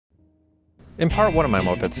In part 1 of my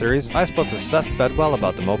Moped series, I spoke with Seth Bedwell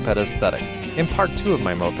about the moped aesthetic. In part 2 of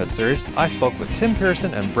my Moped series, I spoke with Tim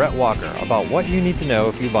Pearson and Brett Walker about what you need to know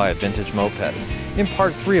if you buy a vintage moped. In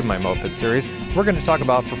part 3 of my Moped series, we're going to talk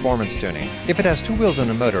about performance tuning. If it has 2 wheels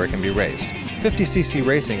and a motor, it can be raced. 50cc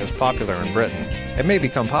racing is popular in Britain. It may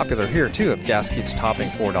become popular here too if gas keeps topping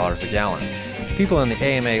 $4 a gallon. People in the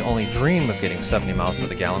AMA only dream of getting 70 miles to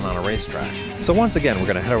the gallon on a racetrack. So once again, we're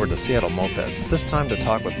going to head over to Seattle Mopeds, this time to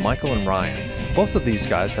talk with Michael and Ryan. Both of these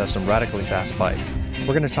guys have some radically fast bikes.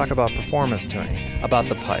 We're going to talk about performance tuning, about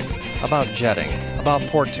the pipe, about jetting, about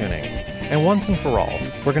port tuning, and once and for all,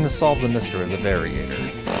 we're going to solve the mystery of the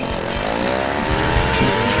variator.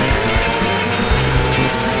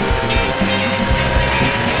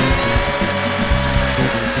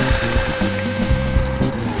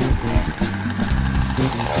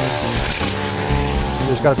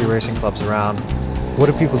 There's got to be racing clubs around. What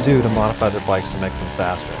do people do to modify their bikes to make them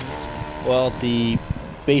faster? Well, the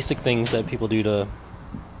basic things that people do to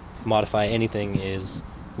modify anything is,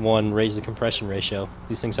 one, raise the compression ratio.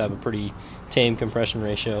 These things have a pretty tame compression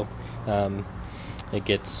ratio.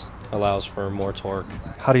 It allows for more torque.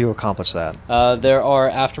 How do you accomplish that? There are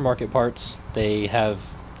aftermarket parts. They have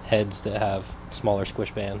heads that have smaller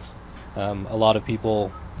squish bands. A lot of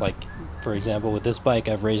people, like for example with this bike,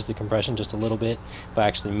 I've raised the compression just a little bit by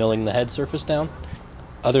actually milling the head surface down.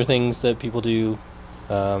 Other things that people do,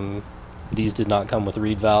 these did not come with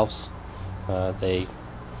reed valves.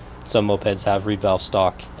 Some mopeds have reed valve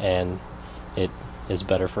stock, and it is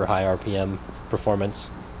better for high RPM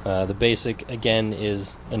performance. The basic, again,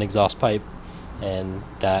 is an exhaust pipe, and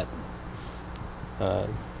that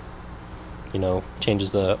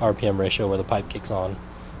changes the RPM ratio where the pipe kicks on,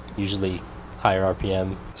 usually higher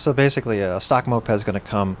RPM. So basically a stock moped is going to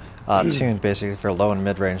come tuned basically for low and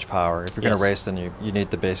mid-range power. If you're going to race, then you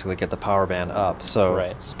need to basically get the power band up.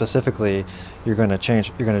 So specifically, you're going to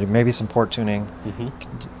do maybe some port tuning.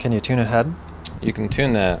 Can you tune a head? You can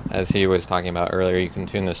tune that, as he was talking about earlier, you can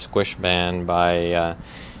tune the squish band by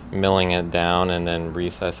milling it down and then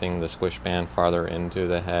recessing the squish band farther into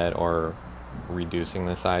the head, or reducing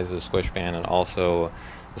the size of the squish band. And also,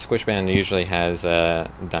 the squish band usually has a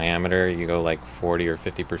diameter. You go like 40 or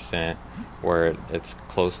 50% where it's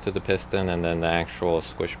close to the piston, and then the actual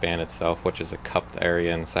squish band itself, which is a cupped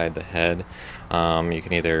area inside the head, you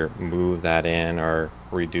can either move that in or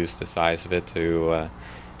reduce the size of it to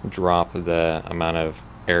drop the amount of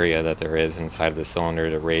area that there is inside of the cylinder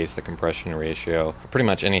to raise the compression ratio. Pretty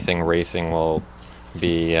much anything racing will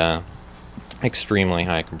be extremely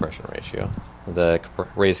high compression ratio. The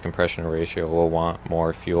raised compression ratio will want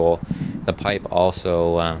more fuel. The pipe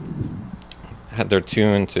also, they're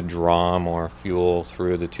tuned to draw more fuel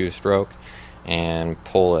through the two-stroke and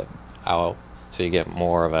pull it out, so you get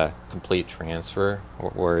more of a complete transfer,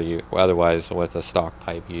 where you otherwise with a stock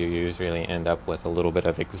pipe you usually end up with a little bit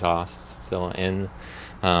of exhaust still in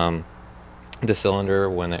the cylinder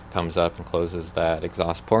when it comes up and closes that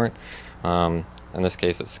exhaust port. In this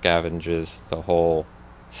case, it scavenges the whole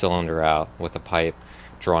cylinder out with a pipe,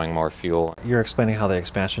 drawing more fuel. You're explaining how the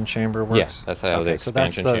expansion chamber works? Yes, that's how the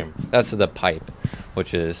expansion chamber. That's the pipe,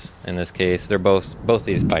 which is, in this case, they're both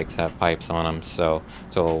these bikes have pipes on them, so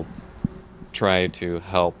try to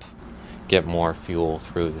help get more fuel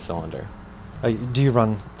through the cylinder. Do you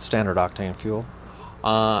run standard octane fuel?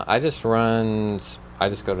 I just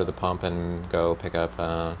go to the pump and go pick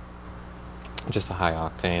up just a high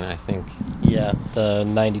octane, I think. Yeah, the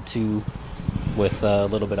 92 with a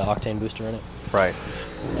little bit of octane booster in it. Right.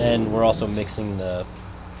 And we're also mixing the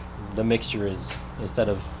mixture is, instead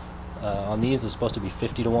of on these it's supposed to be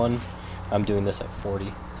 50-1, I'm doing this at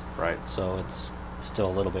 40. Right. So it's still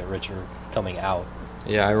a little bit richer coming out.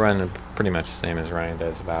 Yeah, I run pretty much the same as Ryan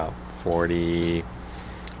does, about 40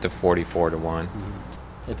 to 44-1.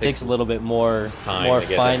 It takes a little bit more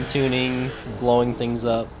fine tuning, blowing things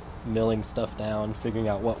up, milling stuff down, figuring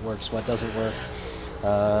out what works, what doesn't work.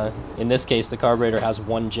 In this case, the carburetor has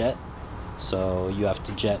one jet, so you have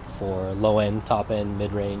to jet for low end, top end,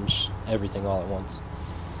 mid range, everything all at once.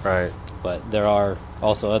 Right. But there are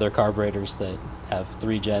also other carburetors that have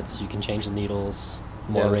 3 jets. You can change the needles,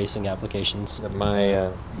 more racing applications.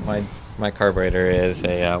 My carburetor is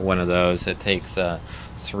a one of those. It takes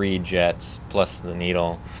 3 jets plus the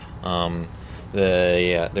needle.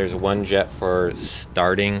 There's one jet for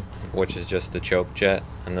starting, which is just the choke jet,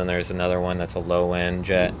 and then there's another one that's a low-end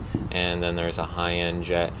jet, and then there's a high-end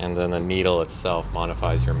jet, and then the needle itself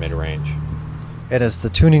modifies your mid-range. And is the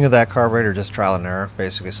tuning of that carburetor just trial and error?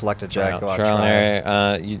 Basically, select a jet, go out, trial try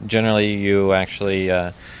and error. Generally, you actually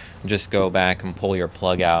just go back and pull your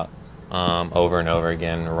plug out over and over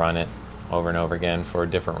again, run it, over and over again for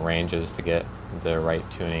different ranges to get the right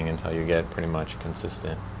tuning until you get pretty much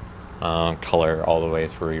consistent color all the way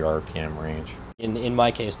through your RPM range. In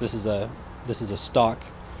my case, this is a stock.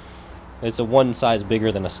 It's a one size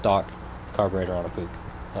bigger than a stock carburetor on a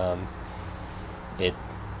Puch. It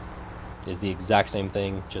is the exact same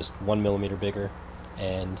thing, just 1 millimeter bigger.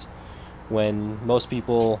 And when most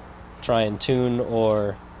people try and tune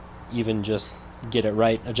or even just get it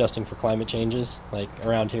right adjusting for climate changes, like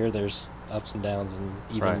around here there's ups and downs, and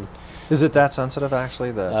even Right. Is it that sensitive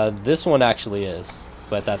actually? this one actually is,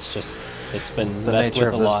 but that's just, it's been The messed nature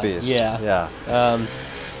with of a this lot. beast. Yeah. Yeah.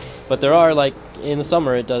 But there are, like, in the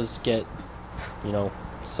summer it does get, you know,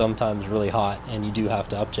 sometimes really hot, and you do have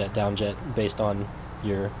to up jet, down jet based on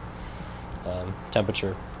your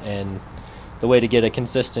temperature. And the way to get it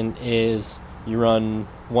consistent is you run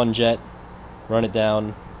one jet, run it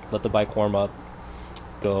down, let the bike warm up,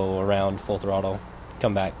 go around full throttle,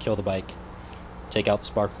 come back, kill the bike, take out the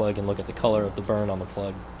spark plug and look at the color of the burn on the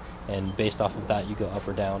plug, and based off of that you go up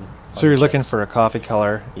or down. So you're looking for a coffee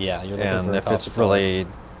color. Yeah, you're looking and for a if it's coffee color. really,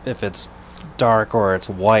 if it's dark or it's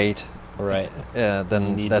white, Right. You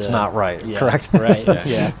then need that's to- not right, yeah, correct? Right.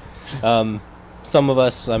 Yeah. Yeah. Some of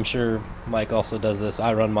us, I'm sure Mike also does this.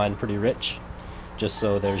 I run mine pretty rich, just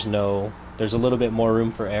so there's a little bit more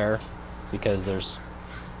room for air, because there's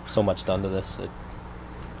so much done to this.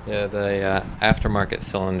 Yeah, the aftermarket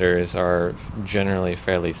cylinders are generally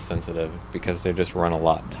fairly sensitive because they just run a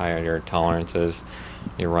lot tighter tolerances.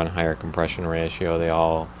 You run higher compression ratio, they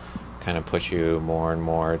all kind of push you more and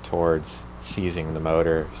more towards seizing the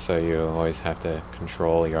motor, so you always have to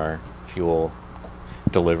control your fuel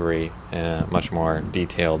delivery in a much more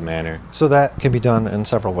detailed manner. So that can be done in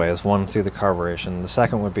several ways. One, through the carburation. The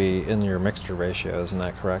second would be in your mixture ratio, isn't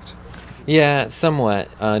that correct? Yeah, somewhat.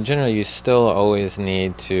 Generally, you still always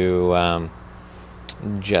need to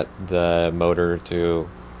jet the motor to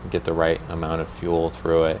get the right amount of fuel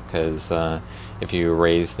through it, because if you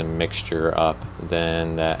raise the mixture up,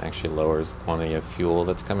 then that actually lowers the quantity of fuel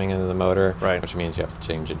that's coming into the motor, Right. which means you have to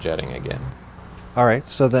change the jetting again. All right.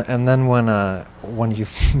 So then when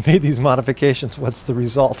you've made these modifications, what's the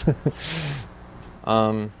result?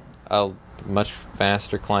 A much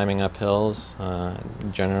faster climbing up hills,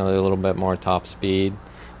 generally a little bit more top speed.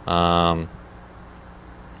 Yeah,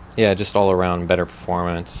 just all around better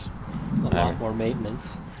performance. A lot more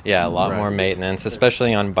maintenance. Yeah, a lot Right. more maintenance,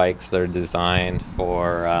 especially on bikes that are designed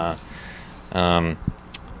for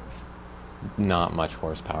not much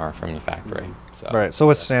horsepower from the factory. So Right. So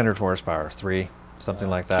what's standard horsepower? 3, something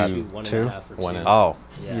like that. two. 1.5 or 2. Oh,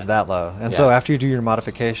 Yeah. you're that low. And so Yeah. after you do your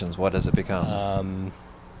modifications, what does it become?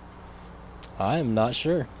 I'm not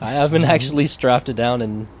sure. I haven't actually strapped it down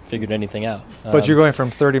and figured anything out. But you're going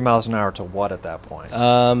from 30 miles an hour to what at that point?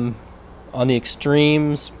 On the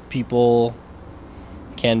extremes, people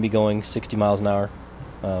can be going 60 miles an hour.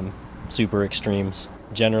 Super extremes.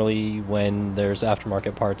 Generally, when there's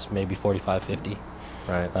aftermarket parts, maybe 45, 50.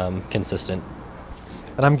 Right. Consistent.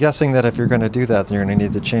 And I'm guessing that if you're going to do that, then you're going to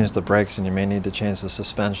need to change the brakes and you may need to change the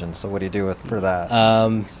suspension. So what do you do for that?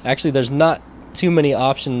 Actually, there's not too many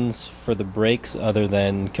options for the brakes other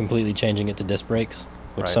than completely changing it to disc brakes,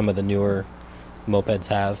 which Right. some of the newer mopeds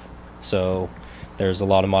have. So there's a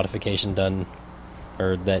lot of modification done,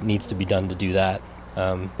 or that needs to be done to do that.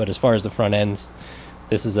 But as far as the front ends,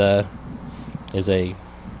 this is a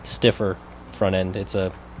stiffer front end. It's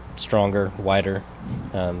a stronger, wider.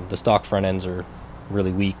 The stock front ends are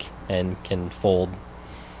really weak and can fold.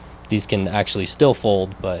 These can actually still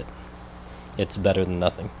fold, but it's better than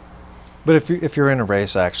nothing. But if you're in a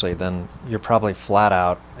race, actually, then you're probably flat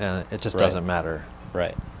out, and it just Right. doesn't matter.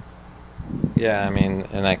 Right. yeah, I mean,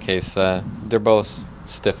 in that case, they're both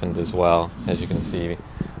stiffened as well. As you can see,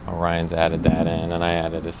 Orion's added that in, and I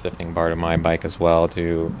added a stiffening bar to my bike as well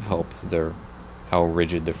to help how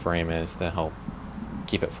rigid the frame is, to help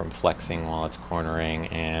keep it from flexing while it's cornering,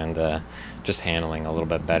 and just handling a little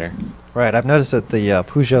bit better. Right. I've noticed that the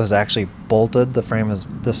Peugeot is actually bolted. The frame is,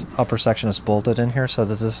 this upper section is bolted in here. So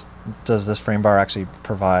does this frame bar actually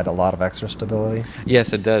provide a lot of extra stability?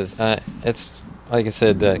 Yes, it does. It's like I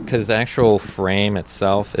said, because the actual frame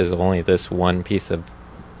itself is only this one piece of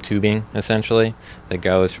tubing, essentially, that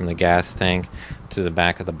goes from the gas tank to the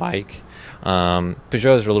back of the bike.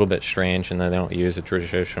 Peugeots are a little bit strange in that they don't use a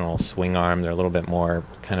traditional swing arm. They're a little bit more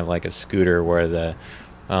kind of like a scooter, where the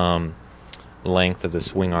length of the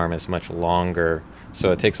swing arm is much longer,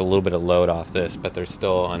 so it takes a little bit of load off this, but there's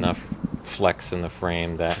still enough flex in the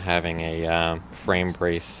frame that having a frame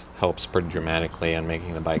brace helps pretty dramatically on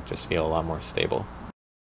making the bike just feel a lot more stable.